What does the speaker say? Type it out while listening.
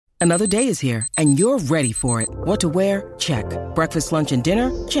Another day is here, and you're ready for it. What to wear? Check. Breakfast, lunch, and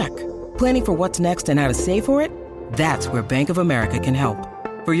dinner? Check. Planning for what's next and how to save for it? That's where Bank of America can help.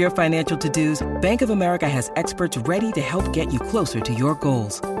 For your financial to-dos, Bank of America has experts ready to help get you closer to your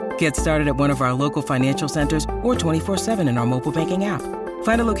goals. Get started at one of our local financial centers or 24/7 in our mobile banking app.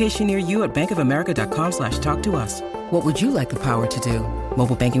 Find a location near you at bankofamerica.com/talktous. What would you like the power to do?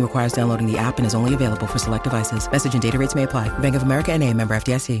 Mobile banking requires downloading the app and is only available for select devices. Message and data rates may apply. Bank of America N.A., member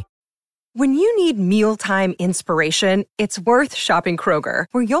FDIC. When you need mealtime inspiration, it's worth shopping Kroger,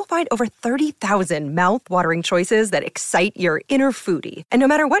 where you'll find over 30,000 mouth-watering choices that excite your inner foodie. And no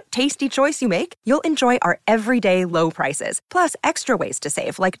matter what tasty choice you make, you'll enjoy our everyday low prices, plus extra ways to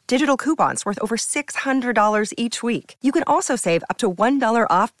save, like digital coupons worth over $600 each week. You can also save up to $1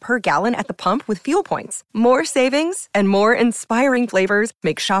 off per gallon at the pump with fuel points. More savings and more inspiring flavors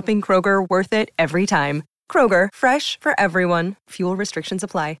make shopping Kroger worth it every time. Kroger, fresh for everyone. Fuel restrictions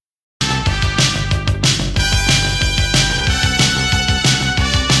apply.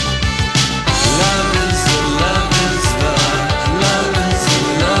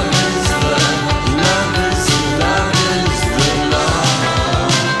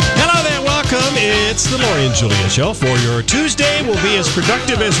 It's the Lori and Julia Show for your Tuesday. We'll be as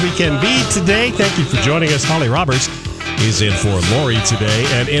productive as we can be today. Thank you for joining us. Holly Roberts is in for Lori today.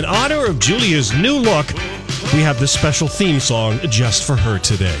 And in honor of Julia's new look, we have this special theme song just for her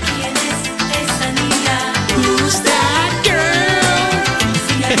today. Who's that girl?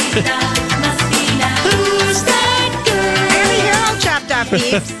 Who's that girl? Annie Harrell chopped off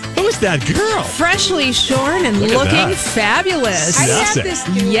peeps. Who's that girl? Freshly shorn and Look at looking that. fabulous. I had this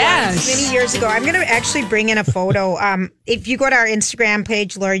do Yes. many years ago. I'm going to actually bring in a photo. If you go to our Instagram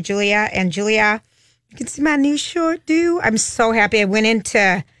page, Lori Julia, and Julia, you can see my new short do. I'm so happy. I went in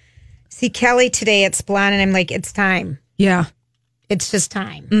to see Kelly today at Splon, and I'm like, it's time. Yeah. It's just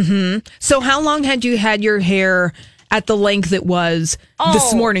time. Mm-hmm. So how long had you had your hair at the length it was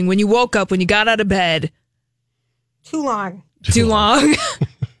this morning when you woke up, when you got out of bed? Too long. Too long?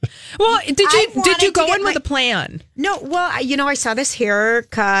 Well, did you wanted go to get in with a plan? No, well, I saw this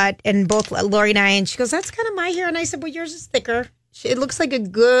haircut, and both Lori and I, and she goes, that's kind of my hair. And I said, well, yours is thicker. It looks like a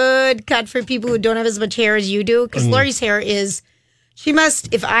good cut for people who don't have as much hair as you do. Because Lori's hair is, she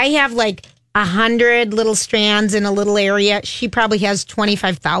must, if I have like 100 little strands in a little area, she probably has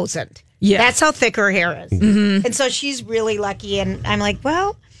 25,000. Yeah. That's how thick her hair is. Mm-hmm. And so she's really lucky. And I'm like,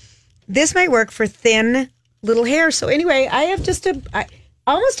 well, this might work for thin little hair. So anyway, I have just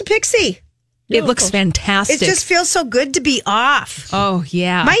almost a pixie. It looks fantastic. It just feels so good to be off. Oh,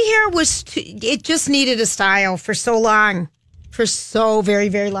 yeah. My hair was, it just needed a style for so long. For so very,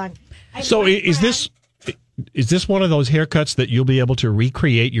 very long. So is this one of those haircuts that you'll be able to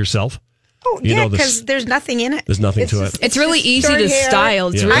recreate yourself? Oh, yeah, because there's nothing in it. There's nothing to it. It's really just easy short to hair. style.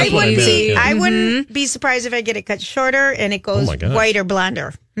 It's really easy. I wouldn't be surprised if I get it cut shorter and it goes white or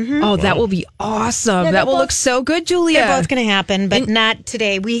blonder. Mm-hmm. Oh, that will be awesome. Yeah, that will look so good, Julia. They're both going to happen, but not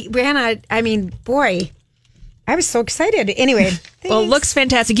today. We ran out. I mean, boy, I was so excited. Anyway. Well, it looks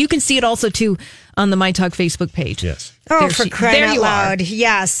fantastic. You can see it also, too, on the My Talk Facebook page. Yes. Oh, for crying out loud.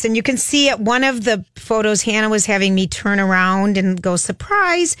 Yes. And you can see at one of the photos, Hannah was having me turn around and go,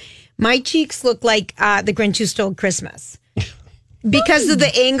 surprise. My cheeks look like the Grinch Who Stole Christmas. Because of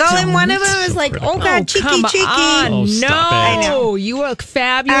the angle, and one of them was like, oh, God, cheeky, cheeky. On. Oh, No, I know. You look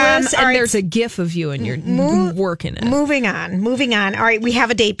fabulous, and right. there's a gif of you, and you're working it. Moving on. All right, we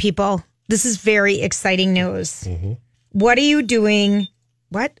have a date, people. This is very exciting news. Mm-hmm. What are you doing?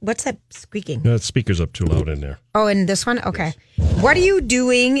 What's that squeaking? The speaker's up too loud in there. Oh, and this one? Okay. What are you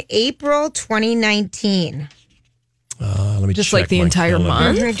doing April 2019? Let me Just check like the my entire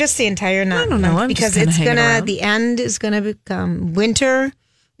calendar. month? Just the entire month. I don't know. I'm because just it's kinda hanging around. the end is gonna become winter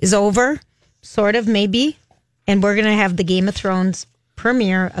is over, sort of maybe, and we're gonna have the Game of Thrones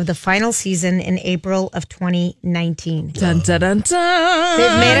premiere of the final season in April of 2019. Dun, dun, dun, dun.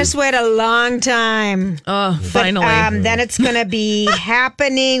 They've made us wait a long time. Oh, finally. But, then it's going to be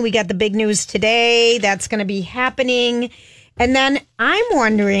happening. We got the big news today. That's going to be happening. And then I'm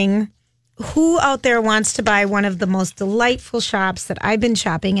wondering who out there wants to buy one of the most delightful shops that I've been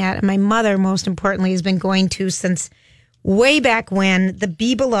shopping at, and my mother, most importantly, has been going to since way back when. The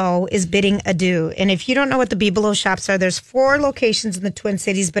Be Below is bidding adieu. And if you don't know what the Be Below shops are, there's 4 locations in the Twin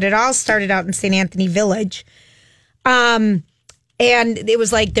Cities, but it all started out in St. Anthony Village. And it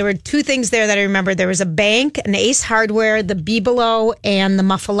was like there were 2 things there that I remember. There was a bank, an Ace Hardware, the Be Below, and the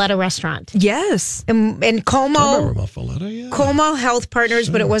Muffaletta restaurant. Yes. And Como. I remember Muffaletta, yeah. Como Health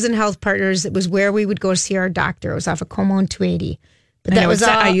Partners, but it wasn't Health Partners. It was where we would go see our doctor. It was off of Como and 280. But that was all.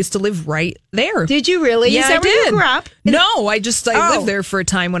 I used to live right there. Did you really? Yeah, Is that I where did. you grew up? No, I Oh. lived there for a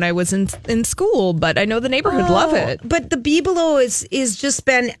time when I was in school, but I know the neighborhood love it. But the Bibelo is just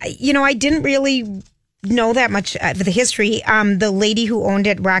been, I didn't really know that much of the history. The lady who owned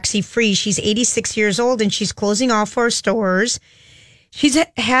it, Roxy Free, she's 86 years old and she's closing all 4 stores. She's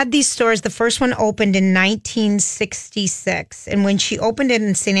had these stores. The first one opened in 1966. And when she opened it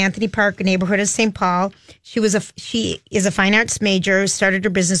in St. Anthony Park, a neighborhood of St. Paul, she is a fine arts major, started her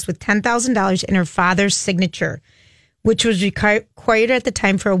business with $10,000 in her father's signature, which was required at the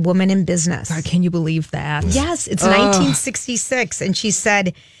time for a woman in business. God, can you believe that? Yes, it's 1966. And she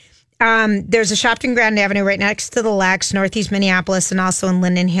said, there's a Shopton Grand Avenue right next to the Lex, Northeast Minneapolis, and also in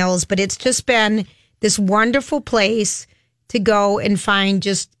Linden Hills. But it's just been this wonderful place to go and find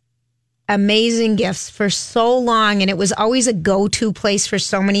just amazing gifts for so long. And it was always a go-to place for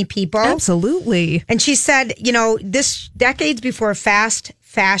so many people. Absolutely. And she said, this decades before fast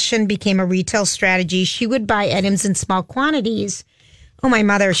fashion became a retail strategy, she would buy items in small quantities. Oh, my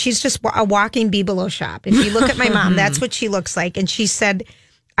mother, she's just a walking Bibelo shop. If you look at my mom, that's what she looks like. And she said,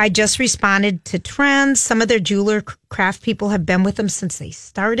 I just responded to trends. Some of their jeweler craft people have been with them since they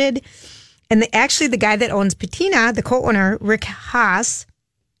started. And actually, the guy that owns Patina, the co-owner, Rick Haas,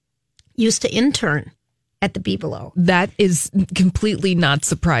 used to intern at the Bibelo. That is completely not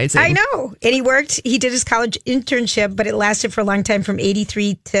surprising. I know. And he did his college internship, but it lasted for a long time from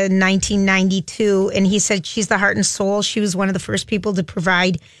 83 to 1992. And he said she's the heart and soul. She was one of the first people to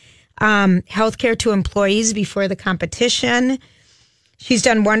provide health care to employees before the competition. She's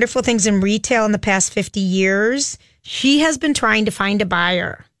done wonderful things in retail in the past 50 years. She has been trying to find a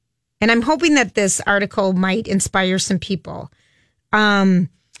buyer. And I'm hoping that this article might inspire some people. But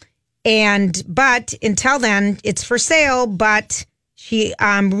until then, it's for sale. But she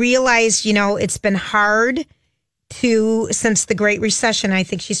realized, it's been hard since the Great Recession. I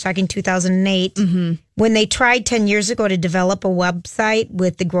think she's talking 2008, when they tried 10 years ago to develop a website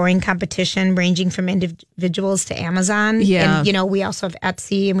with the growing competition ranging from individuals to Amazon. Yeah. And, we also have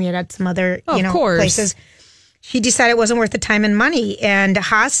Etsy and we had some other, Of course. places. She decided it wasn't worth the time and money. And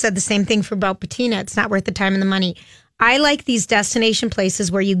Haas said the same thing about Patina. It's not worth the time and the money. I like these destination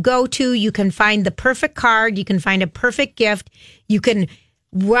places where you go to, you can find the perfect card, you can find a perfect gift, you can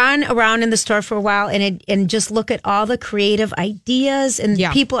run around in the store for a while and just look at all the creative ideas. And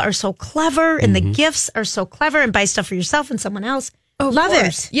people are so clever and the gifts are so clever, and buy stuff for yourself and someone else. Love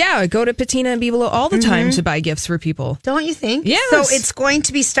it. Yeah, go to Patina and Bibelo all the time to buy gifts for people. Don't you think? Yes. So it's going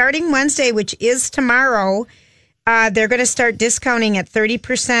to be starting Wednesday, which is tomorrow. They're going to start discounting at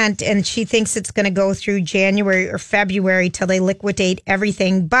 30%, and she thinks it's going to go through January or February till they liquidate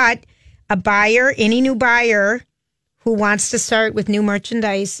everything. But any new buyer who wants to start with new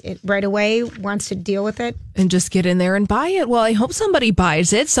merchandise right away, wants to deal with it. And just get in there and buy it. Well, I hope somebody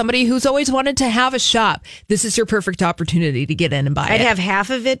buys it. Somebody who's always wanted to have a shop. This is your perfect opportunity to get in and buy it. I'd have half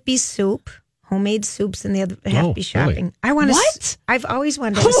of it be soup, homemade soups, and the other half be shopping. Really? I want What? I've always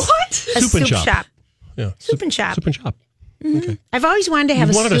wanted to have a Soup and soup shop. shop. Yeah. Soup and shop. Soup and shop. Okay. I've always wanted to have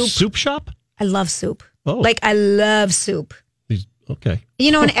You a wanted soup. a soup shop? I love soup. Oh. Like, I love soup. Okay.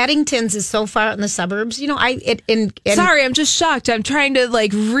 And Eddington's is so far out in the suburbs. Sorry, I'm just shocked. I'm trying to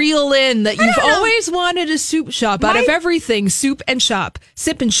reel in that you've always wanted a soup shop out of everything. Soup and shop,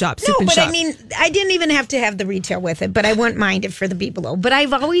 sip and shop, sip and shop. I mean, I didn't even have to have the retail with it, but I wouldn't mind it for the Bibelo. But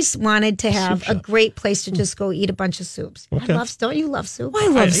I've always wanted to have a great place to just go eat a bunch of soups. Okay. Don't you love soup? I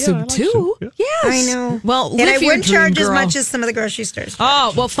love soup I like too. soup, yeah. Yes, I know. Well, and I live your wouldn't dream, charge as girl. much as some of the grocery stores.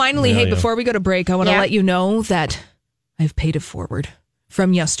 Oh, well, finally, Yeah. before we go to break, I want to Yeah. let you know that I've paid it forward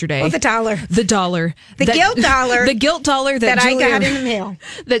from yesterday. Oh, the dollar. The dollar. The guilt dollar. The guilt dollar that I Julia, got in the mail.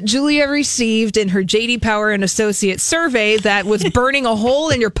 that Julia received in her JD Power and Associates survey that was burning a hole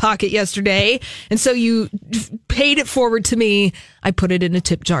in your pocket yesterday. And so you paid it forward to me. I put it in a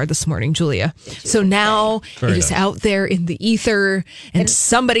tip jar this morning, Julia. So now Very it is nice. out there in the ether and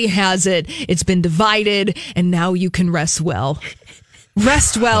somebody has it. It's been divided and now you can rest well.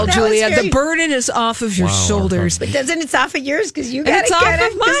 Rest well, That was Julia. very- The burden is off of your shoulders. But doesn't it's off of yours because you got It's to off get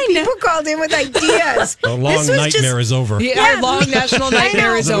it? of mine. 'Cause people called in with ideas. The long nightmare is over. Yeah, our long national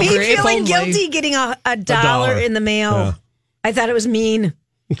nightmare is over. Me If feeling only. guilty getting a dollar in the mail. Yeah. I thought it was mean.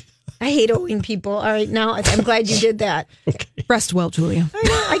 I hate owing people. All right, now I'm glad you did that. Rest well, Julia.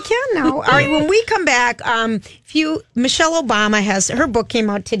 I can now. All right, when we come back, Michelle Obama her book came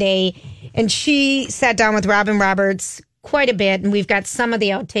out today, and she sat down with Robin Roberts quite a bit, and we've got some of the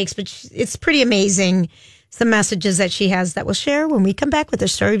outtakes, but it's pretty amazing, some messages that she has that we'll share when we come back with the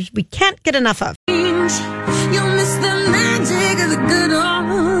stories we can't get enough of. You'll miss the magic of the good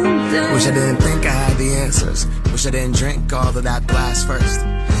old Wish I didn't think I had the answers. Wish I didn't drink all of that glass first.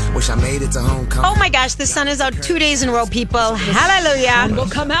 Wish I made it to homecoming. Oh my gosh, the sun is out 2 days in a row, people. Hallelujah. Will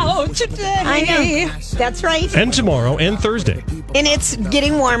come out today. I know. That's right. And tomorrow and Thursday. And it's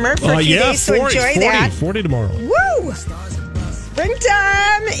getting warmer for a few days, so enjoy that. 40 tomorrow. Woo!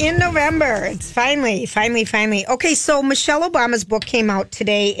 Springtime in November. It's finally. Okay, so Michelle Obama's book came out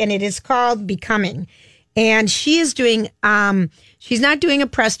today, and it is called Becoming. And she is doing, she's not doing a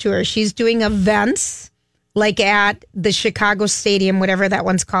press tour. She's doing events like at the Chicago Stadium, whatever that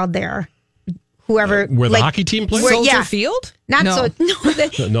one's called there. Whoever. Where the hockey team plays? Soldier Field? Not No.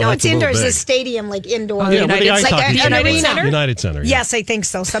 so. No, it's indoors. big. The stadium, like indoor. Yeah, where the ice like hockey an team plays. arena. United Center. Yeah. Yes, I think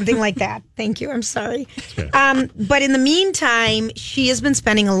so. Something like that. Thank you. I'm sorry. Okay. But in the meantime, she has been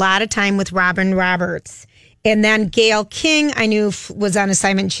spending a lot of time with Robin Roberts. And then Gail King, I knew was on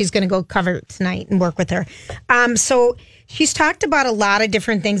assignment. She's going to go cover it tonight and work with her. So she's talked about a lot of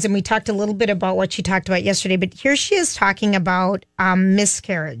different things, and we talked a little bit about what she talked about yesterday. But here she is talking about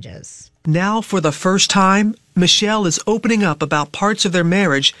miscarriages. Now, for the first time, Michelle is opening up about parts of their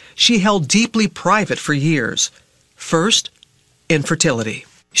marriage she held deeply private for years. First, infertility.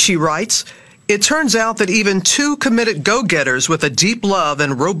 She writes, "It turns out that even two committed go-getters with a deep love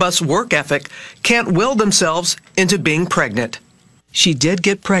and robust work ethic can't will themselves into being pregnant." She did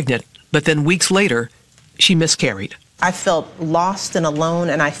get pregnant, but then weeks later, she miscarried. I felt lost and alone,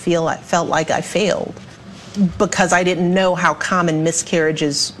 and I felt like I failed because I didn't know how common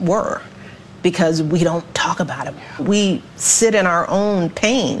miscarriages were, because we don't talk about it. We sit in our own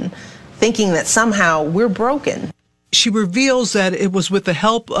pain, thinking that somehow we're broken. She reveals that it was with the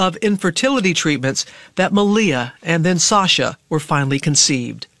help of infertility treatments that Malia and then Sasha were finally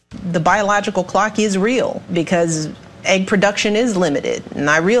conceived. The biological clock is real because egg production is limited. And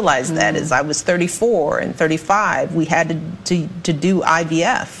I realized that as I was 34 and 35, we had to do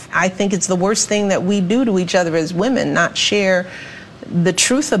IVF. I think it's the worst thing that we do to each other as women, not share the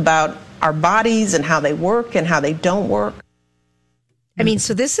truth about our bodies and how they work and how they don't work. I mean,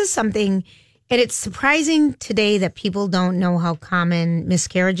 so this is something, and it's surprising today that people don't know how common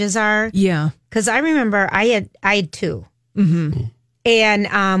miscarriages are. Yeah. Because I remember I had two. Mm-hmm.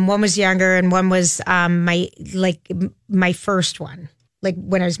 And one was younger and one was my first one, like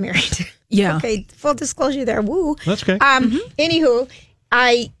when I was married. Yeah. Okay, full disclosure there. Woo. That's okay. Anywho,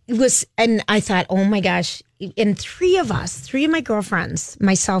 I thought, oh my gosh. And three of my girlfriends,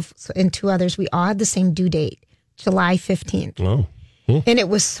 myself and two others, we all had the same due date, July 15th. Oh. And it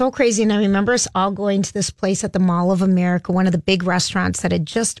was so crazy. And I remember us all going to this place at the Mall of America, one of the big restaurants that had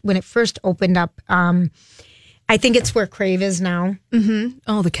just, when it first opened up, I think it's where Crave is now. Mm-hmm.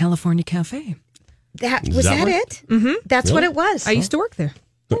 Oh, the California Cafe. Was that it? Mm-hmm. That's what it was. I used to work there.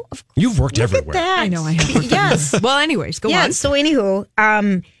 Oh, You've worked look everywhere. At that. I know I have worked Yes. Well, anyways, go on. So anywho,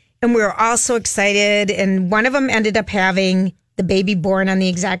 and we were all so excited. And one of them ended up having the baby born on the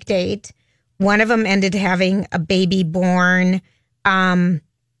exact date. One of them ended having a baby born, I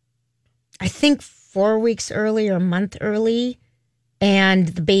think 4 weeks early or a month early. And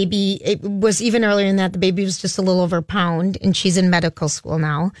the baby, it was even earlier than that. The baby was just a little over a pound, and she's in medical school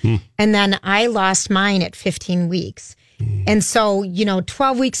now. And then I lost mine at 15 weeks. And so,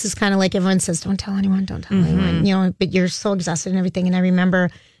 12 weeks is kind of like everyone says, don't tell anyone, but you're so exhausted and everything. And I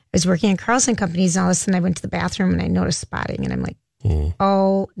remember I was working at Carlson Companies, and all of a sudden I went to the bathroom and I noticed spotting, and I'm like,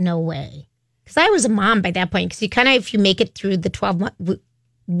 oh, no way. Because I was a mom by that point, because you kind of, if you make it through the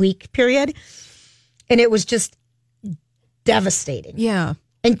 12-week period, and it was just devastating. Yeah.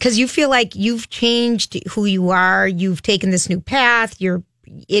 And because you feel like you've changed who you are, you've taken this new path,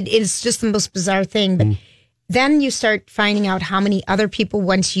 it is just the most bizarre thing. But then you start finding out how many other people,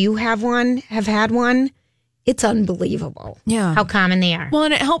 once you have had one. It's unbelievable. Yeah. How common they are. Well,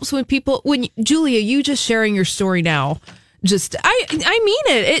 and it helps when Julia, you just sharing your story now, I mean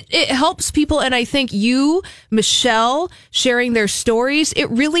it. It helps people. And I think you, Michelle, sharing their stories, it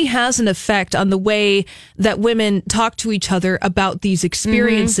really has an effect on the way that women talk to each other about these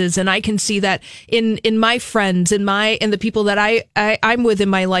experiences. And I can see that in my friends, in the people that I'm with in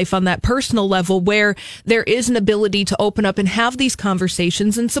my life on that personal level, where there is an ability to open up and have these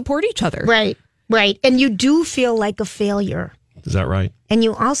conversations and support each other. Right. And you do feel like a failure. Is that right? And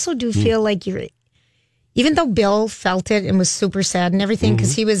you also do feel like even though Bill felt it and was super sad and everything,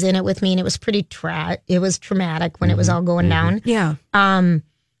 because he was in it with me, and it was pretty it was traumatic when it was all going down. Yeah.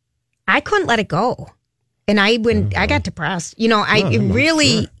 I couldn't let it go. And I got depressed. You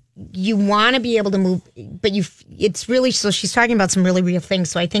want to be able to move, but it's really, so she's talking about some really real things.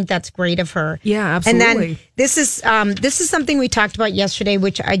 So I think that's great of her. Yeah, absolutely. And then this is something we talked about yesterday,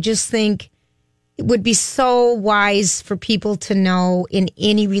 which I just think would be so wise for people to know in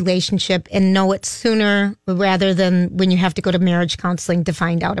any relationship and know it sooner rather than when you have to go to marriage counseling to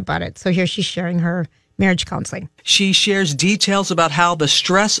find out about it. So here she's sharing her marriage counseling. She shares details about how the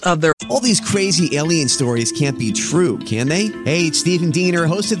stress of their All these crazy alien stories can't be true, can they? Hey, it's Stephen Diener,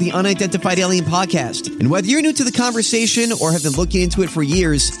 host of the Unidentified Alien Podcast. And whether you're new to the conversation or have been looking into it for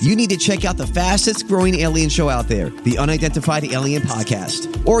years, you need to check out the fastest growing alien show out there, the Unidentified Alien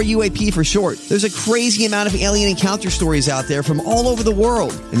Podcast, or UAP for short. There's a crazy amount of alien encounter stories out there from all over the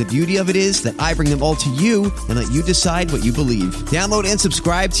world. And the beauty of it is that I bring them all to you and let you decide what you believe. Download and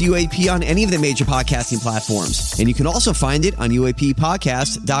subscribe to UAP on any of the major podcasting platforms. And you can also find it on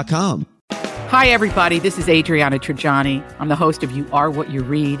UAPpodcast.com. Hi, everybody. This is Adriana Trajani. I'm the host of You Are What You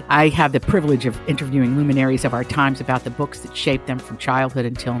Read. I have the privilege of interviewing luminaries of our times about the books that shaped them from childhood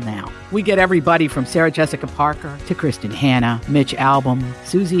until now. We get everybody from Sarah Jessica Parker to Kristen Hanna, Mitch Albom,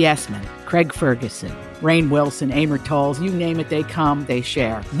 Susie Essman, Craig Ferguson, Rainn Wilson, Amor Tolls, you name it, they come, they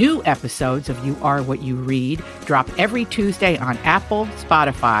share. New episodes of You Are What You Read drop every Tuesday on Apple,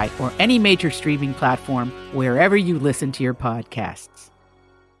 Spotify, or any major streaming platform wherever you listen to your podcasts.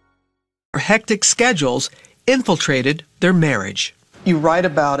 hectic schedules infiltrated their marriage. You write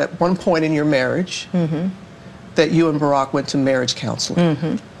about at one point in your marriage that you and Barack went to marriage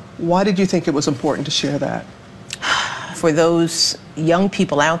counseling. Why did you think it was important to share that? For those young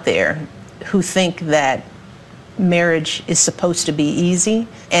people out there who think that marriage is supposed to be easy,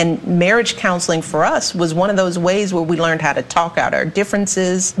 and marriage counseling for us was one of those ways where we learned how to talk out our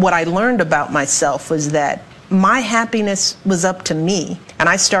differences. What I learned about myself was that my happiness was up to me, and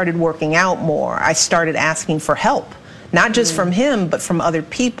I started working out more. I started asking for help, not just from him, but from other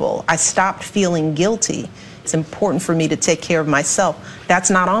people. I stopped feeling guilty. It's important for me to take care of myself. That's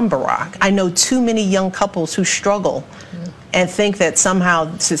not on Barack. I know too many young couples who struggle and think that somehow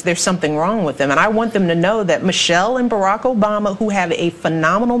there's something wrong with them. And I want them to know that Michelle and Barack Obama, who have a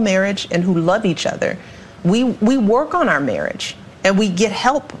phenomenal marriage and who love each other, we work on our marriage and we get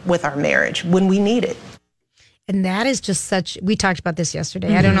help with our marriage when we need it. And that is just such, we talked about this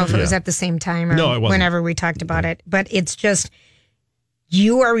yesterday. I don't know if it was at the same time or No, it wasn't. whenever we talked about it, but it's just,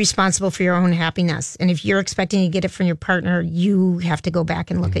 you are responsible for your own happiness. And if you're expecting to get it from your partner, you have to go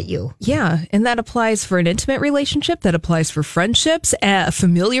back and look at you. Yeah, and that applies for an intimate relationship. That applies for friendships,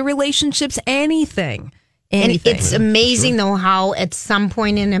 familiar relationships, anything. And it's amazing, though, how at some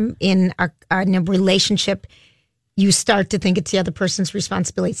point in a relationship, you start to think it's the other person's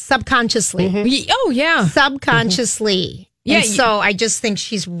responsibility subconsciously. Oh, yeah. Subconsciously. Yeah, And so I just think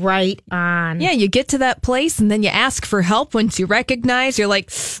she's right on. Yeah, you get to that place and then you ask for help. Once you recognize, you're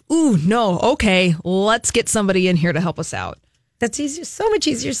like, ooh, no, okay, let's get somebody in here to help us out. That's easier, so much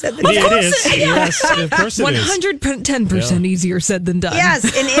easier said than Yeah, done. it is. Yes, of course it is. 110% easier said than done. Yes,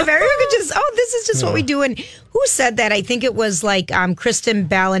 and if everyone could just, this is just what we do. And who said that? I think it was like Kristen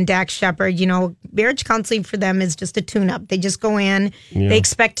Bell and Dax Shepard. You know, marriage counseling for them is just a tune-up. They just go in, they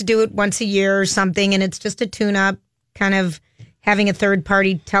expect to do it once a year or something, and it's just a tune-up, kind of having a third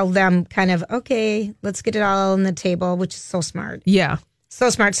party tell them kind of, okay, let's get it all on the table, which is so smart. Yeah.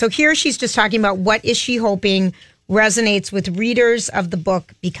 So smart. So here she's just talking about what is she hoping resonates with readers of the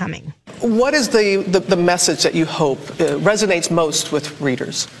book Becoming. What is the message that you hope resonates most with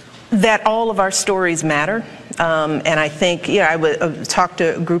readers? That all of our stories matter. And I think, I talked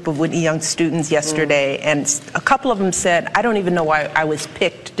to a group of Whitney Young students yesterday, and a couple of them said, I don't even know why I was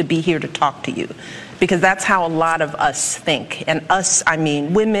picked to be here to talk to you. Because that's how a lot of us think. And us, I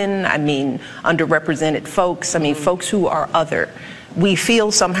mean women, I mean underrepresented folks, I mean folks who are other. We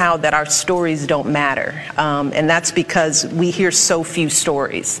feel somehow that our stories don't matter. And that's because we hear so few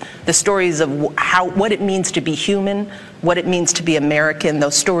stories. The stories of what it means to be human, what it means to be American,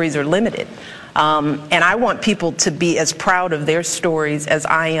 those stories are limited. And I want people to be as proud of their stories as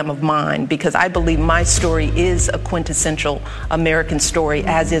I am of mine, because I believe my story is a quintessential American story,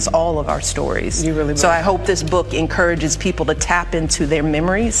 as is all of our stories. You really so I hope this book encourages people to tap into their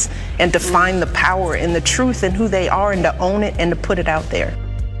memories and to find the power and the truth in who they are and to own it and to put it out there.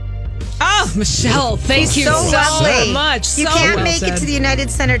 Oh, Michelle, thank you so much. You So can't well make said. it to the United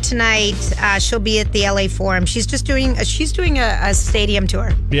Center tonight. She'll be at the LA Forum. She's just doing a stadium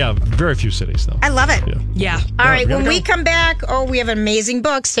tour. Yeah, very few cities, though. I love it. Yeah. All right, we when gotta we come back, we have an amazing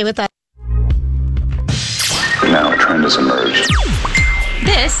book. Stay with us. Now a trend has emerged.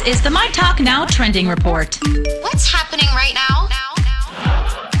 This is the My Talk Now trending report. What's happening right now?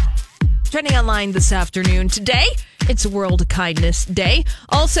 Trending online this afternoon. Today, It's World Kindness Day.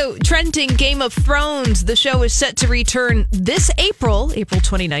 Also, trending Game of Thrones. The show is set to return this April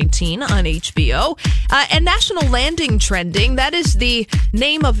 2019 on HBO. And National Landing trending. That is the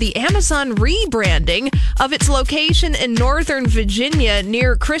name of the Amazon rebranding of its location in Northern Virginia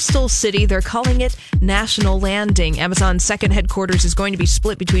near Crystal City. They're calling it National Landing. Amazon's second headquarters is going to be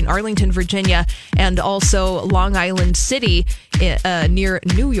split between Arlington, Virginia, and also Long Island City near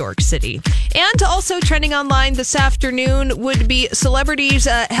New York City. And also trending online this afternoon would be celebrities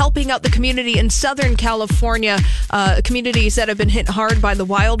helping out the community in Southern California, communities that have been hit hard by the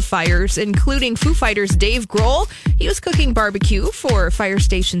wildfires, including Foo Fighters' Dave Grohl. He was cooking barbecue for Fire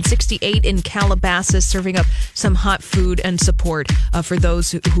Station 68 in Calabasas, serving up some hot food and support for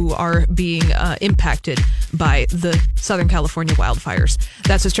those who are being impacted by the Southern California wildfires.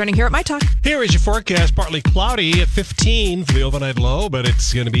 That's what's trending here at My Talk. Here is your forecast. Partly cloudy at 15 for the overnight low, but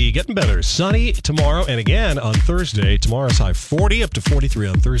it's going to be getting better. Sunny tomorrow and again on Thursday. Tomorrow's high 40 up to 43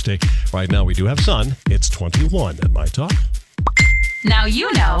 on Thursday. Right now we do have sun. It's 21 at My Talk. Now you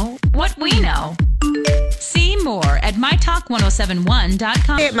know what we know. See more at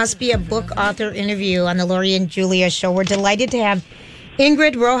mytalk1071.com. It must be a book author interview on the Lori and Julia show. We're delighted to have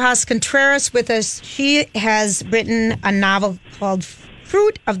Ingrid Rojas Contreras with us. She has written a novel called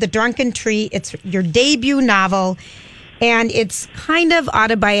Fruit of the Drunken Tree. It's your debut novel, and it's kind of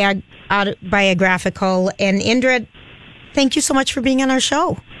autobiographical. And Ingrid, thank you so much for being on our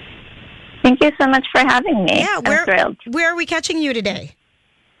show. Thank you so much for having me. Yeah, I'm thrilled. Where are we catching you today?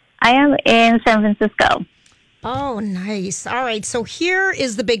 I am in San Francisco. Oh, nice. All right. So here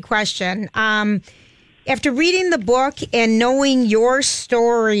is the big question. After reading the book and knowing your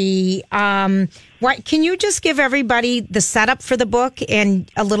story, what can you just give everybody the setup for the book and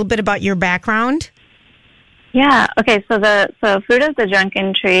a little bit about your background? Yeah. Okay. So Fruit of the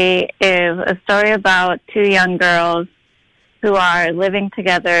Drunken Tree is a story about two young girls who are living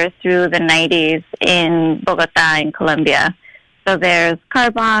together through the 90s in Bogota in Colombia. So there's car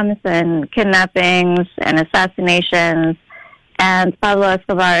bombs and kidnappings and assassinations, and Pablo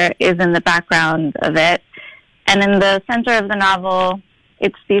Escobar is in the background of it. And in the center of the novel,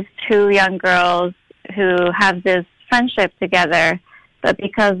 it's these two young girls who have this friendship together, but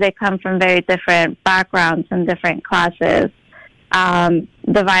because they come from very different backgrounds and different classes,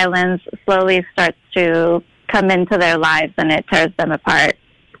 the violence slowly starts to come into their lives and it tears them apart.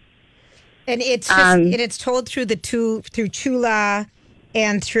 And it's just, it's told through through Chula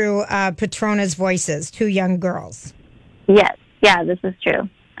and through Patrona's voices, two young girls. Yes, yeah, this is true.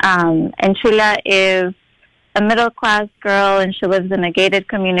 And Chula is a middle-class girl, and she lives in a gated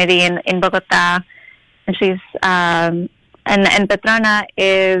community in Bogota. And she's and Patrona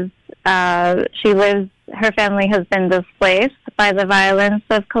is her family has been displaced by the violence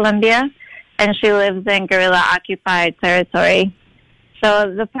of Colombia, and she lives in guerrilla-occupied territory.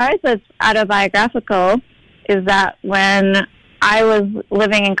 So the part that's autobiographical is that when I was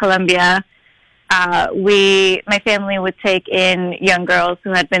living in Colombia, my family would take in young girls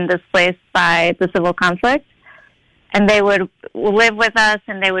who had been displaced by the civil conflict, and they would live with us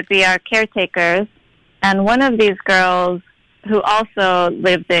and they would be our caretakers. And one of these girls, who also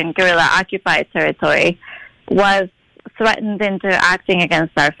lived in guerrilla-occupied territory, was threatened into acting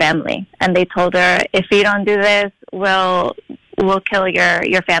against our family. And they told her, if you don't do this, we'll kill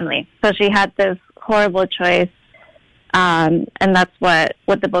your family. So she had this horrible choice, and that's what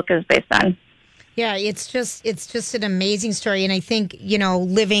the book is based on. Yeah, it's just an amazing story. And I think,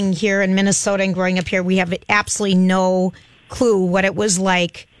 living here in Minnesota and growing up here, we have absolutely no clue what it was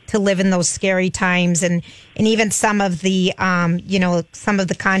like to live in those scary times. And even some of the, some of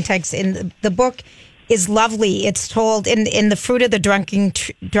the context in the book is lovely. It's told in the Fruit of the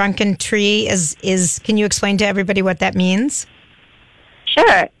Drunken Tree is can you explain to everybody what that means?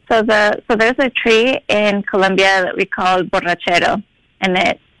 Sure. So there's a tree in Colombia that we call borrachero, and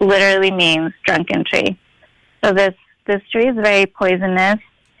it literally means drunken tree. So this tree is very poisonous,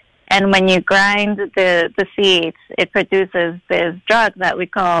 and when you grind the seeds, it produces this drug that we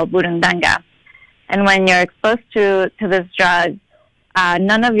call burundanga. And when you're exposed to this drug,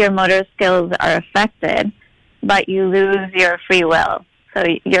 none of your motor skills are affected, but you lose your free will. So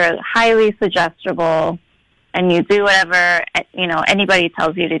you're highly suggestible, and you do whatever anybody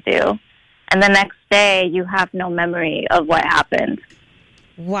tells you to do. And the next day, you have no memory of what happened.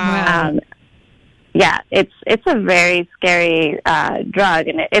 Wow. Yeah, it's a very scary drug,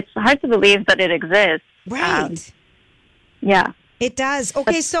 and it's hard to believe that it exists. Right. Yeah. It does.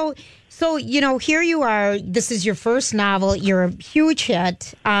 Okay, so here you are. This is your first novel. You're a huge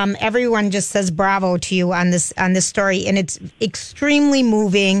hit. Everyone just says bravo to you on this story, and it's extremely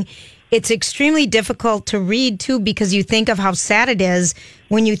moving. it's extremely difficult to read too, because you think of how sad it is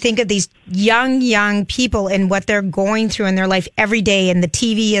when you think of these young people and what they're going through in their life every day, and the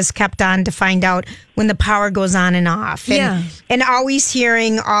TV is kept on to find out when the power goes on and off, and always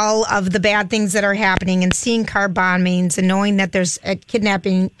hearing all of the bad things that are happening, and seeing car bombings, and knowing that there's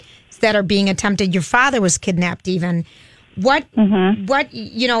kidnapping that are being attempted. Your father was kidnapped even. What,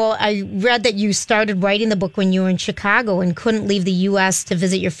 I read that you started writing the book when you were in Chicago and couldn't leave the U.S. to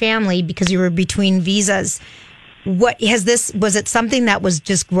visit your family because you were between visas. Was it something that was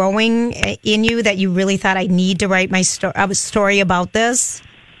just growing in you that you really thought, I need to write my story about this?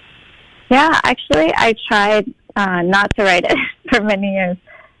 Yeah, actually, I tried not to write it for many years,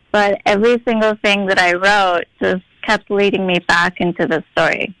 but every single thing that I wrote just kept leading me back into the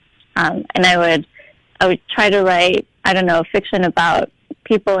story. And I would try to write, I don't know, fiction about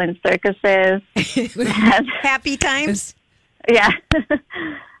people in circuses. Happy times? Yeah.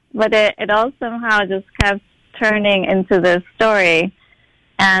 But it all somehow just kept turning into this story.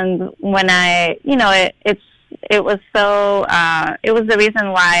 And when it was the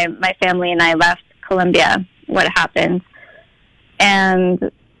reason why my family and I left Colombia, what happened.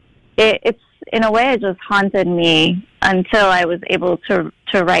 And it's, in a way, it just haunted me until I was able to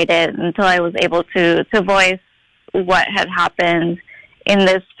write it, until I was able to voice what had happened in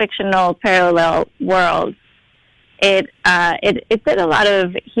this fictional parallel world. It did a lot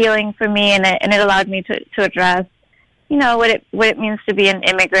of healing for me, and it allowed me to address, what it means to be an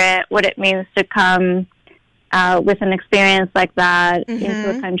immigrant, what it means to come with an experience like that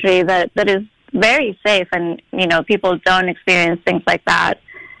into a country that is very safe, and people don't experience things like that.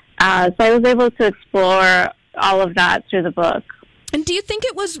 So I was able to explore all of that through the book. And do you think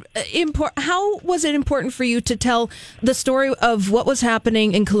it was important? How was it important for you to tell the story of what was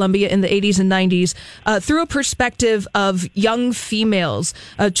happening in Colombia in the 80s and 90s through a perspective of young females?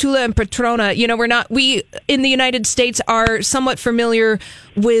 Chula and Patrona, we in the United States are somewhat familiar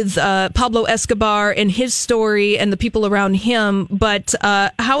with Pablo Escobar and his story and the people around him. But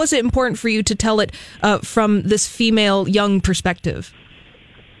how is it important for you to tell it from this female young perspective?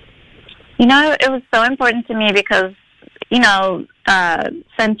 It was so important to me because,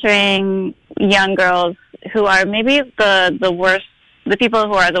 centering young girls who are maybe the worst, the people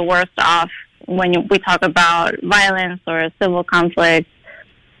who are the worst off when we talk about violence or civil conflict,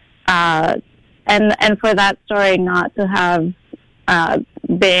 and for that story not to have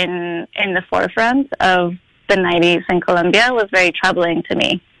been in the forefront of the 90s in Colombia was very troubling to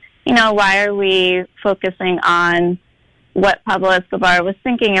me. Why are we focusing on what Pablo Escobar was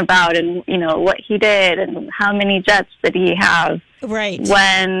thinking about, and what he did, and how many jets did he have? Right.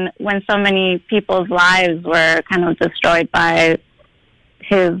 When so many people's lives were kind of destroyed by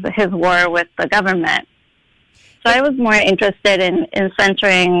his war with the government. So I was more interested in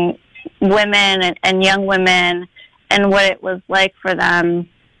centering women and young women and what it was like for them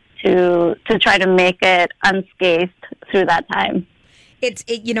to try to make it unscathed through that time. It's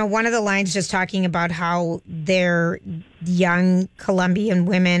one of the lines just talking about how they're young Colombian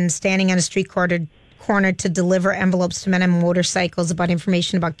women standing on a street corner to deliver envelopes to men on motorcycles about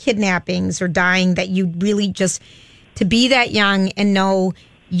information about kidnappings or dying, that you really just, to be that young and know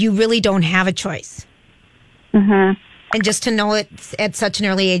you really don't have a choice. Mm-hmm. And just to know it at such an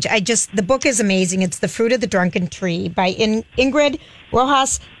early age. The book is amazing. It's The Fruit of the Drunken Tree by Ingrid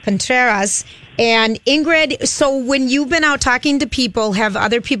Rojas Contreras. And Ingrid, so when you've been out talking to people, have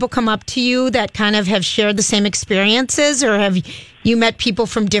other people come up to you that kind of have shared the same experiences, or have you met people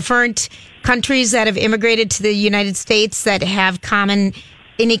from different countries that have immigrated to the United States that have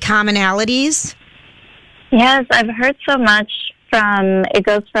any commonalities? Yes, I've heard so much it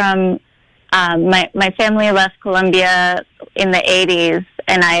goes from my family left Colombia in the 80s,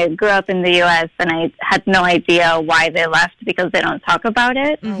 and I grew up in the U.S., and I had no idea why they left because they don't talk about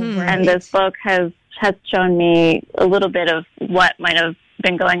it. Mm-hmm. Right. And this book has shown me a little bit of what might have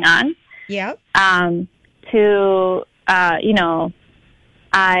been going on. Yeah. One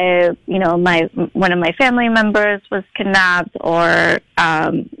of my family members was kidnapped, or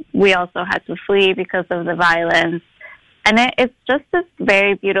we also had to flee because of the violence. And it's just this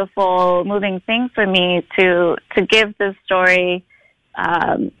very beautiful, moving thing for me to give this story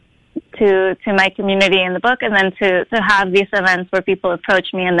to my community in the book, and then to have these events where people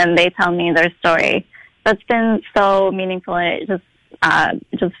approach me and then they tell me their story. That's been so meaningful, and it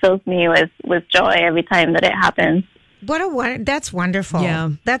just fills me with joy every time that it happens. That's wonderful. Yeah.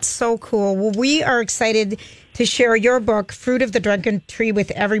 That's so cool. Well, we are excited to share your book, Fruit of the Drunken Tree,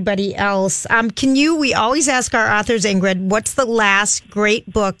 with everybody else. We always ask our authors, Ingrid, what's the last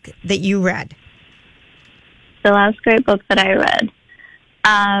great book that you read? The last great book that I read.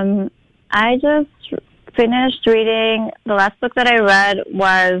 I just finished reading, the last book that I read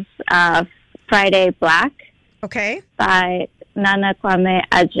was Friday Black. Okay. By Nana Kwame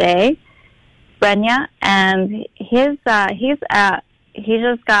Ajay Brenya, and he just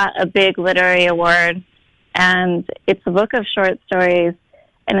got a big literary award, and it's a book of short stories,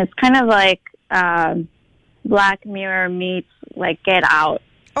 and it's kind of like Black Mirror meets like Get Out.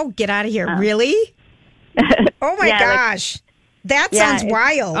 Oh, Get Out of Here! Really? Oh my gosh, that sounds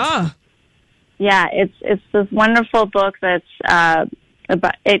wild. Oh. Yeah, it's this wonderful book that's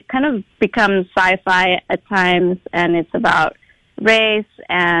about. It kind of becomes sci-fi at times, and it's about race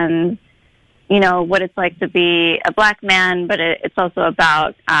and what it's like to be a Black man, but it's also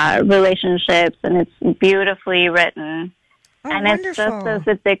about relationships, and it's beautifully written. Oh, and wonderful. It's just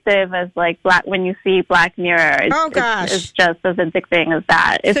as addictive as like when you see Black Mirror. It's just as addicting as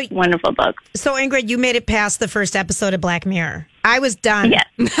that. It's a wonderful book. So Ingrid, you made it past the first episode of Black Mirror. I was done. Yes.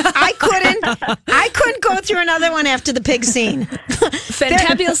 I couldn't go through another one after the pig scene.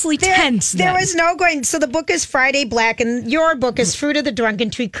 Fantabulously tense. There was no going. So the book is Friday Black, and your book is Fruit of the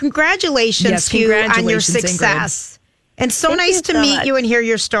Drunken Tree. Congratulations to you on your success. Ingrid. And so Thank nice you to so meet much. you and hear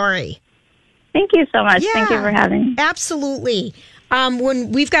your story. Thank you so much. Thank you for having me. Absolutely.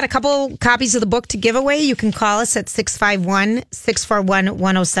 When we've got a couple copies of the book to give away, you can call us at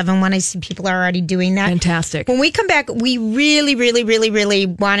 651-641-1071. I see people are already doing that. Fantastic. When we come back, we really, really, really, really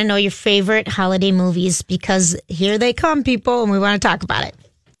want to know your favorite holiday movies, because here they come, people, and we want to talk about it.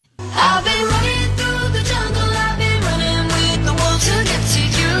 I've been running through the jungle. I've been running with the wolves to get to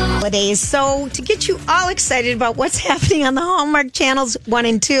you. Holidays. So to get you all excited about what's happening on the Hallmark channels 1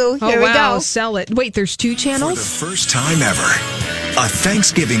 and 2, here we go. Sell it. Wait, there's 2 channels? For the first time ever, a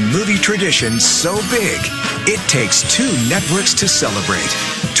Thanksgiving movie tradition so big, it takes 2 networks to celebrate.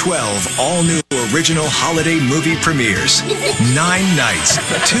 12 all-new original holiday movie premieres. 9 nights,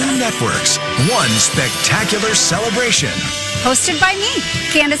 2 networks, 1 spectacular celebration. Hosted by me,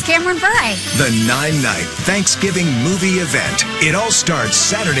 Candace Cameron Bure. The 9-night Thanksgiving movie event. It all starts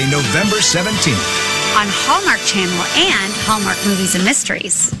Saturday, November 17th. On Hallmark Channel and Hallmark Movies and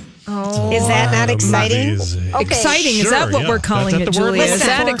Mysteries. Oh, is that not exciting? Okay. Exciting. Is that what we're calling it, Julia? Is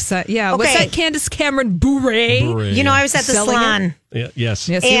that exciting? Yeah. Okay. Was that Candace Cameron Bure? You know, I was at the salon. Yes.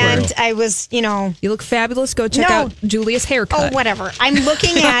 And I was, You look fabulous. Go check out Julia's haircut. Oh, whatever. I'm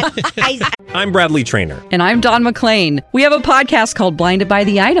looking at... I'm Bradley Trainer. And I'm Don McClain. We have a podcast called Blinded by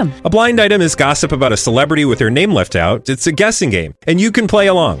the Item. A blind item is gossip about a celebrity with their name left out. It's a guessing game, and you can play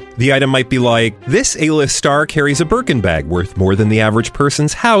along. The item might be like, this A-list star carries a Birkin bag worth more than the average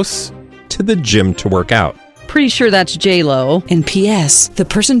person's house to the gym to work out. Pretty sure that's J-Lo. And P.S. the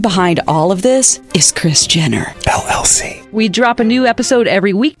person behind all of this is Kris Jenner, LLC. We drop a new episode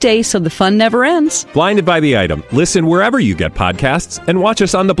every weekday so the fun never ends. Blinded by the Item. Listen wherever you get podcasts and watch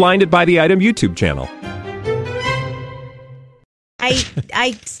us on the Blinded by the Item YouTube channel.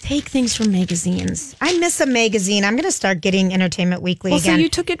 I take things from magazines. I miss a magazine. I'm going to start getting Entertainment Weekly again. So you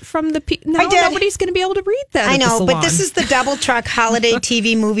took it from the... I did. Nobody's going to be able to read that. I know, at the but salon. this is the Double Truck Holiday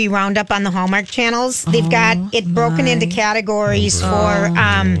TV Movie Roundup on the Hallmark channels. They've got it broken into categories for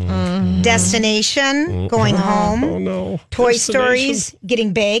Destination, Going Home, Toy Stories,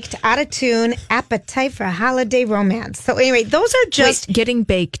 Getting Baked, Out of Tune, Appetite for Holiday Romance. So anyway, those are just... Wait, Getting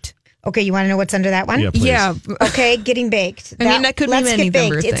Baked. Okay, you want to know what's under that one? Yeah, please. Yeah. Okay, Getting Baked. I mean, that could be let's many get baked.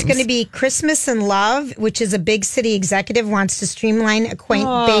 number of It's things. going to be Christmas in Love, which is a big city executive wants to streamline a quaint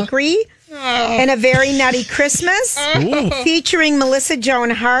bakery. And A Very Nutty Christmas, featuring Melissa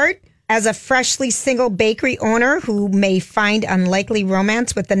Joan Hart as a freshly single bakery owner who may find unlikely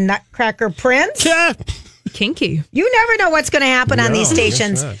romance with the Nutcracker Prince. Kinky. You never know what's going to happen on these No, I guess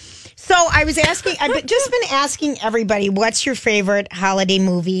stations. not. So I've just been asking everybody, what's your favorite holiday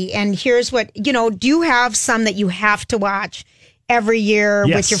movie? And here's what, do you have some that you have to watch every year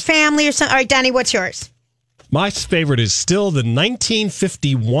Yes. with your family or something? All right, Donnie, what's yours? My favorite is still the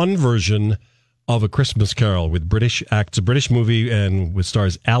 1951 version of A Christmas Carol with British acts, a British movie, and with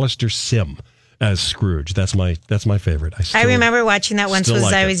stars Alistair Sim as Scrooge. That's my favorite. I remember watching that once still as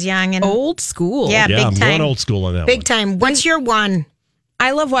like I it. was young. And Old school. Yeah, big I'm time. going old school on that Big one. time. What's your one?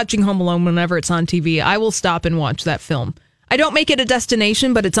 I love watching Home Alone whenever it's on TV. I will stop and watch that film. I don't make it a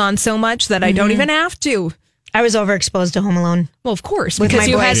destination, but it's on so much that I don't even have to. I was overexposed to Home Alone. Well, of course, With because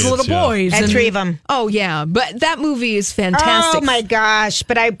my you had boys. little boys. I had 3 of them. Oh, yeah. But that movie is fantastic. Oh, my gosh.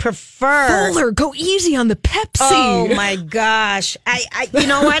 But I prefer... Fuller, go easy on the Pepsi. Oh, my gosh. I you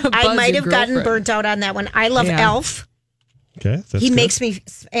know what? I Buzz might your have gotten girlfriend. burnt out on that one. I love Yeah. Elf. Okay, that's He good. makes me...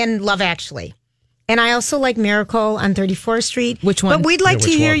 And Love Actually. And I also like Miracle on 34th Street. Which one? But we'd like Yeah, to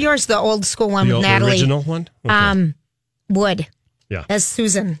which hear one? yours, the old school one the with Natalie. original one. Okay. Wood. Yeah. as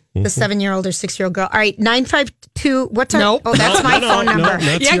Susan, the 7-year-old or 6-year-old girl. All right, 952. What's our? Nope. Oh, that's my phone number.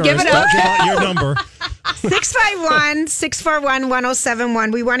 that's Yeah, yours. give it up. Give out your number.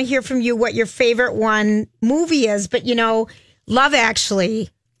 651-641-1071. We want to hear from you what your favorite movie is. But, Love Actually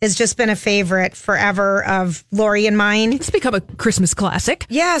has just been a favorite forever of Lori and mine. It's become a Christmas classic.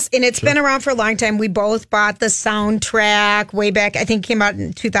 Yes, and it's been around for a long time. We both bought the soundtrack way back. I think it came out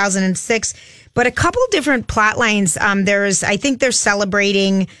in 2006. But a couple different plot lines. I think they're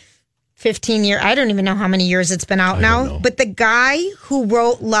celebrating 15 years. I don't even know how many years it's been out now. But the guy who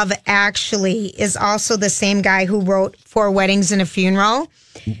wrote Love Actually is also the same guy who wrote 4 Weddings and a Funeral.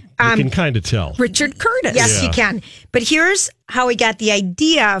 You can kind of tell. Richard Curtis. Yes, you can. But here's how he got the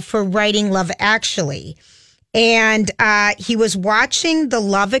idea for writing Love Actually. And he was watching the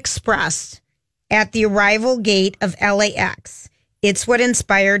Love Express at the arrival gate of LAX. It's what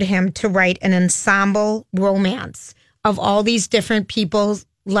inspired him to write an ensemble romance of all these different people's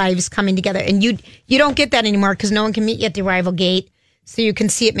lives coming together. And you don't get that anymore because no one can meet you at the arrival gate. So you can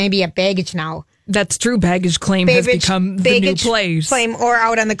see it maybe at Baggage now. That's true. Baggage Claim has become the new place. Claim or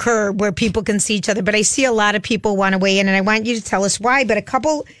out on the curb where people can see each other. But I see a lot of people want to weigh in, and I want you to tell us why. But a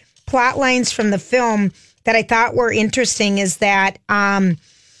couple plot lines from the film that I thought were interesting is that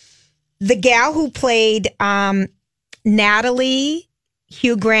the gal who played Natalie,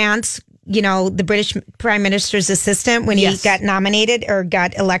 Hugh Grant's, the British Prime Minister's assistant when he got nominated or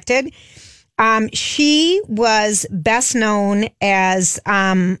got elected, she was best known as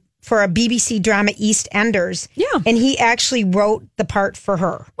for a BBC drama, EastEnders. Yeah. And he actually wrote the part for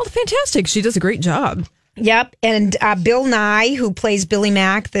her. Well, fantastic. She does a great job. Yep. And Bill Nye, who plays Billy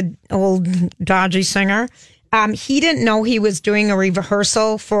Mack, the old dodgy singer, he didn't know he was doing a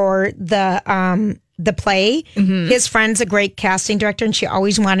rehearsal for the play. Mm-hmm. His friend's a great casting director, and she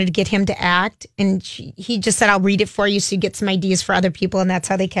always wanted to get him to act. And he just said, I'll read it for you so you get some ideas for other people. And that's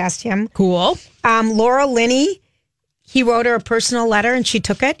how they cast him. Cool. Laura Linney, he wrote her a personal letter, and she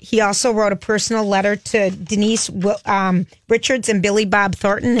took it. He also wrote a personal letter to Denise Richards and Billy Bob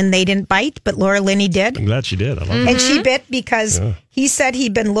Thornton, and they didn't bite, but Laura Linney did. I'm glad she did. I love And she bit because he said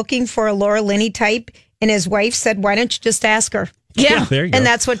he'd been looking for a Laura Linney type, and his wife said, why don't you just ask her? Yeah. There you go. And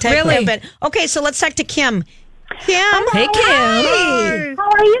that's what technically happened. Okay, so let's talk to Kim. Kim. Hey, Kim. Hi. How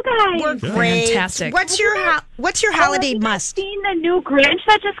are you guys? We're great. Fantastic. What's your holiday must? Seen the new Grinch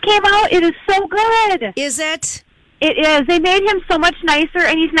that just came out? It is so good. Is it? It is. They made him so much nicer,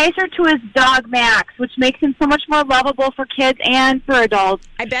 and he's nicer to his dog, Max, which makes him so much more lovable for kids and for adults.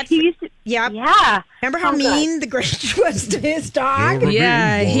 I bet. He used to, Yep. Yeah. Remember how mean the Grinch was to his dog?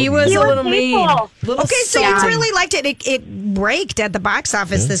 Yeah, he was a little mean. Okay, so you really liked it. It raked at the box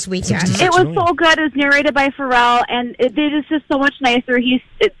office this weekend. It was so good. It was narrated by Pharrell, and it is just so much nicer. His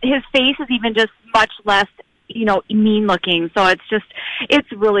face is even just much less, mean looking. So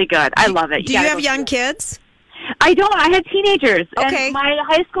it's really good. I love it. Do you have young kids? I don't. I had teenagers. Okay. And my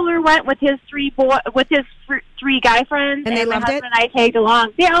high schooler went with his three guy friends, and they loved my it. husband and I tagged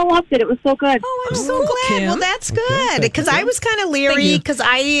along. They all loved it. It was so good. Oh, I'm so glad. Well, that's good because I was kind of leery because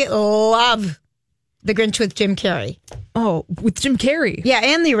I love The Grinch with Jim Carrey. Oh, with Jim Carrey. Yeah,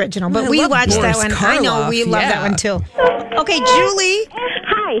 and the original. But I we love watched that Boris one. I know Karloff, we love that one too. Okay, Julie.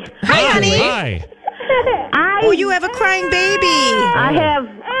 Hi. Hi, honey. Hi. Oh, you have a crying baby.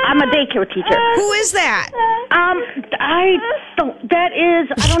 I'm a daycare teacher. Who is that? I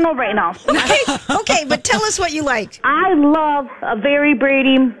don't know right now. Okay, but tell us what you liked. I love A Very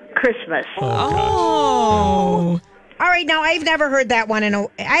Brady Christmas. Oh. All right, now I've never heard that one.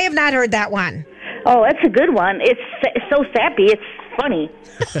 I have not heard that one. Oh, it's a good one. It's so sappy. It's funny.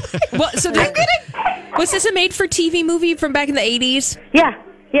 Well, so was this a made-for-TV movie from back in the 80s? Yeah.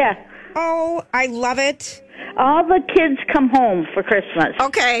 Oh, I love it. All the kids come home for Christmas.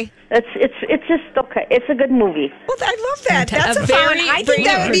 Okay. It's just okay. It's a good movie. Well, I love that. That's A a fun. very I think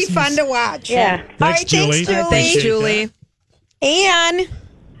that would be Christmas. fun to watch. Yeah. All right, Thanks, Julie. Thanks, Julie. Anne.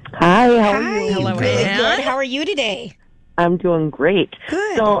 Hi, how are Hi. you? Hello, Really Anne. good. How are you today? I'm doing great.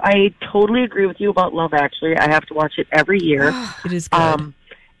 Good. So I totally agree with you about Love Actually. I have to watch it every year. It is good.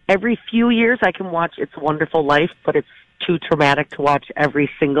 Every few years I can watch It's a Wonderful Life, but it's too traumatic to watch every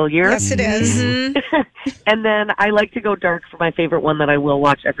single year. Yes, it is. And then I like to go dark for my favorite one that I will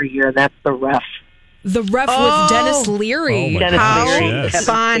watch every year, and that's The Ref. The Ref with Dennis Leary. Oh, my Dennis gosh, Leary. yes. Kevin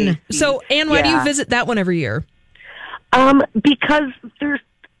Fun. Spacey. So, Anne, why do you Yeah. visit that one every year? Because there's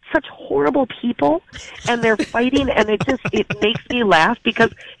such horrible people, and they're fighting, and it makes me laugh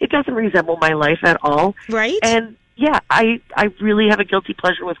because it doesn't resemble my life at all. Right? And yeah, I really have a guilty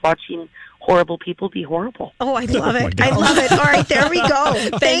pleasure with watching horrible people be horrible. Oh, I love my it. gosh. I love it. All right, there we go.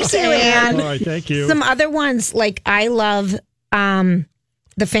 Thank you, Anne. All right, thank you. Some other ones, like I love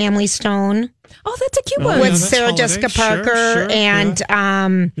The Family Stone. Oh, that's a cute one. With that's Sarah holiday. Jessica Sure, Parker sure, and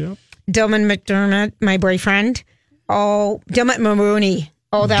Yep. Dylan McDermott, my boyfriend. Oh, Dermot Mulroney.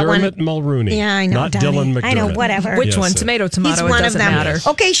 Oh, that Dermot one. Mulroney. Yeah, I know. Not Donnie. Dylan McDermott. I know, whatever. Which Yes, one? sir. Tomato, He's tomato. one It of doesn't them. matter.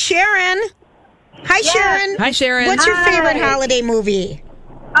 Okay, Sharon. Hi, Sharon. Hi, Sharon. What's your Hi. favorite holiday movie?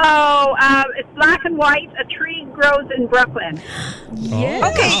 Oh, it's black and white. A Tree Grows in Brooklyn. Yeah.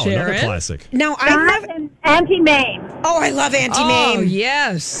 Oh, Okay, wow, another Sharon. classic. Now, That and Auntie Mame. Oh, I love Auntie Mame. Oh,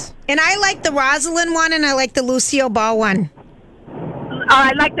 yes. And I like the Rosalind one, and I like the Lucille Ball one.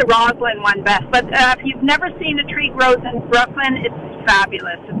 I like the Roslyn one best. But if you've never seen A Tree Grows in Brooklyn, it's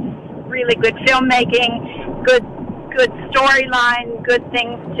fabulous. It's really good filmmaking, good storyline, good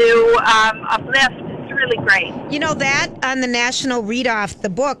things to uplift. It's really great. You know, that on the National Read-Off, the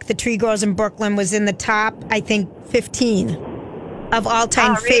book, The Tree Grows in Brooklyn, was in the top, I think, 15 of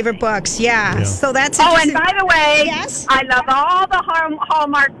all-time favorite books. Yeah. So that's Oh, and interesting. by the way, Yes? I love all the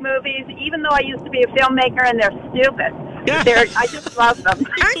Hallmark movies, even though I used to be a filmmaker, and they're stupid. I just love them.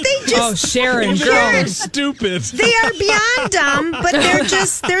 Aren't they just... Oh, Sharon, Sharon, girl. Stupid. they are beyond dumb, but they're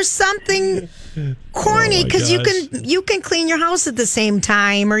just, there's something corny Oh, my because gosh. you can clean your house at the same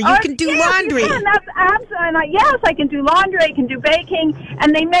time, or you can do yes, laundry. You can. That's absolutely. Yes, I can do laundry. I can do baking,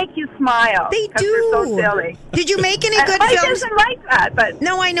 and they make you smile. They 'cause do. They're so silly. Did you make any good Mike films? isn't like that, but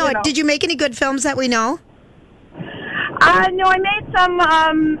No, I know it. Did you make any good films that we know? No, I made some.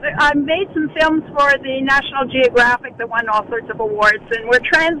 I made some films for the National Geographic that won all sorts of awards, and were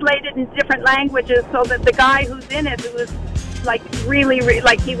translated in different languages, so that the guy who's in it, who was like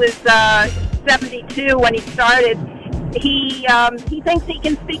like he was 72 when he started, he thinks he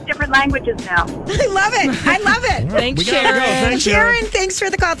can speak different languages now. I love it. I love it. Thanks, We gotta go. Sharon. Thanks, Sharon. Sharon, thanks for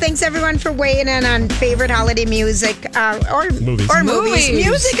the call. Thanks everyone for weighing in on favorite holiday music or Movies. Or Movies.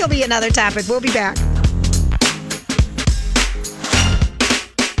 Music will be another topic. We'll be back.